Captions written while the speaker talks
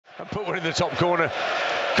and put one in the top corner.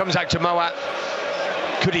 Comes out to Moat.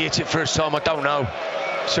 Could he hit it first time? I don't know.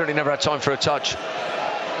 Certainly never had time for a touch.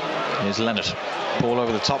 Here's Leonard. Ball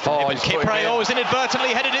over the top from him, and Kipre always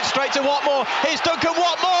inadvertently headed it straight to Watmore. Here's Duncan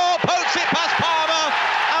Watmore, pokes it past Palmer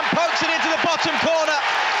and pokes it into the bottom corner.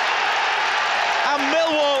 And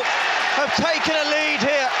Millwall have taken a lead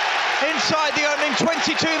here inside the opening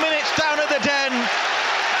 22 minutes down at the Den.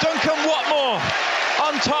 Duncan Watmore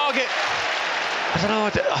on target. I don't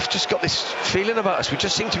know, I've just got this feeling about us. We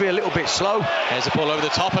just seem to be a little bit slow. There's a ball over the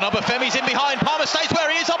top, and Obafemi's in behind. Palmer stays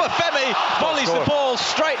where he is. Obafemi volleys the ball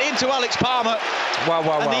straight into Alex Palmer.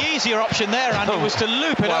 Wow. The easier option there, Andy, was to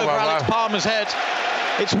loop it over Alex Palmer's head.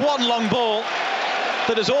 It's one long ball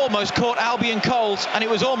that has almost caught Albion cold, and it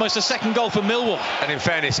was almost a second goal for Millwall. And in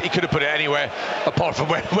fairness, he could have put it anywhere apart from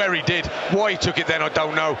where he did. Why he took it then, I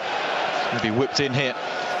don't know. Maybe whipped in here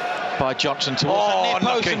by Johnson towards the near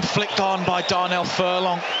post and flicked on by Darnell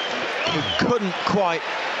Furlong, who couldn't quite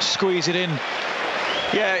squeeze it in.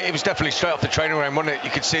 Yeah, it was definitely straight off the training ground, wasn't it? You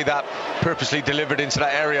could see that purposely delivered into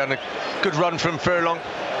that area, and a good run from Furlong.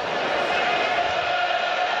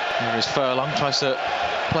 Here is Furlong, tries to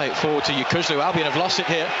play it forward to Yukuzlu. Albion have lost it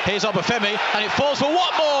here. Here's Obafemi, and it falls for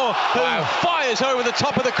Watmore, who fires over the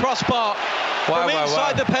top of the crossbar from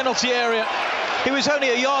inside the penalty area. He was only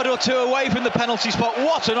a yard or two away from the penalty spot.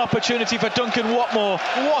 What an opportunity for Duncan Watmore.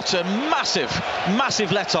 What a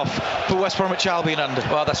massive let-off for West Bromwich Albion under.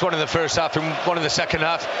 Well, that's one in the first half and one in the second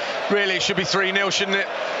half. Really, it should be 3-0, shouldn't it?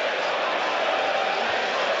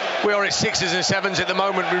 We are at 6s and 7s at the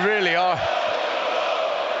moment. We really are.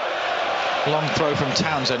 Long throw from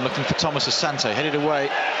Townsend, looking for Thomas Asante, headed away,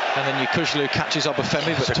 and then Yukuzlu catches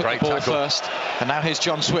Obafemi, but took the ball first. And now here's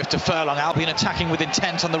John Swift to Furlong. Albion attacking with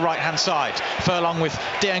intent on the right-hand side. Furlong with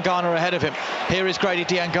Diangana ahead of him. Here is Grady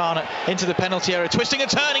Diangana into the penalty area, twisting and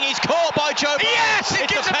turning. He's caught by Joe. Yes,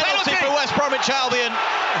 it's a penalty for West Bromwich Albion.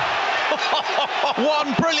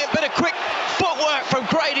 One brilliant bit of quick footwork from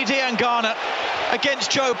Grady Diangana against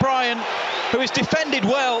Joe Bryan, who is defended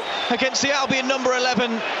well against the Albion number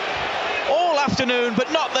 11. All afternoon,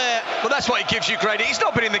 but not there. Well, that's what he gives you, Grady. He's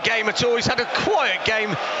not been in the game at all. He's had a quiet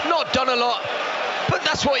game, not done a lot, but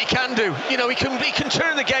that's what he can do. You know, he can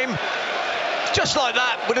turn the game just like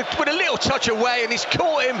that with a little touch away, and he's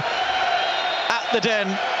caught him at the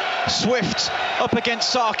Den. Swift up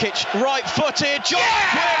against Sarkic, right-footed.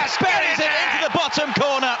 Yes! Buries it into the bottom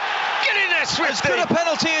corner. Get in there, Swift. As good a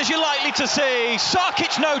penalty as you're likely to see.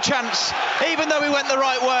 Sarkic no chance, even though he went the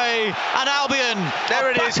right way. And Albion,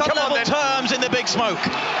 there it is. Come on, level terms in the big smoke.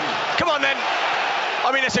 Come on then.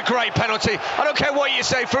 I mean, it's a great penalty. I don't care what you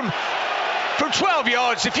say from 12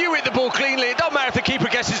 yards. If you hit the ball cleanly, it don't matter if the keeper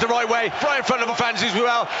guesses the right way. Right in front of the fans as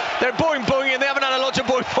well. They're boing, and they haven't had a lot of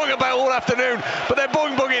boing about all afternoon, but they're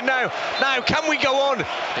boing now. Now, can we go on?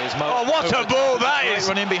 Oh, what a ball that is!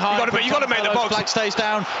 Run in behind. You got to make the box. Flag stays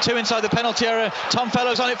down. 2 inside the penalty area. Tom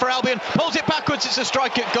Fellows on it for Albion. Pulls it backwards. It's a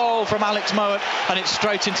strike at goal from Alex Moat, and it's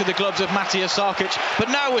straight into the gloves of Matthias Sarkic. But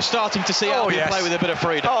now we're starting to see Albion play with a bit of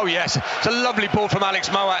freedom. Oh yes, it's a lovely ball from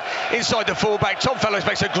Alex Moat inside the fullback. Tom Fellows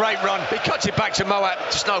makes a great run. He cuts it back to Moat.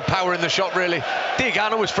 Just no power in the shot really.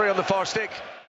 Diangana was free on the far stick.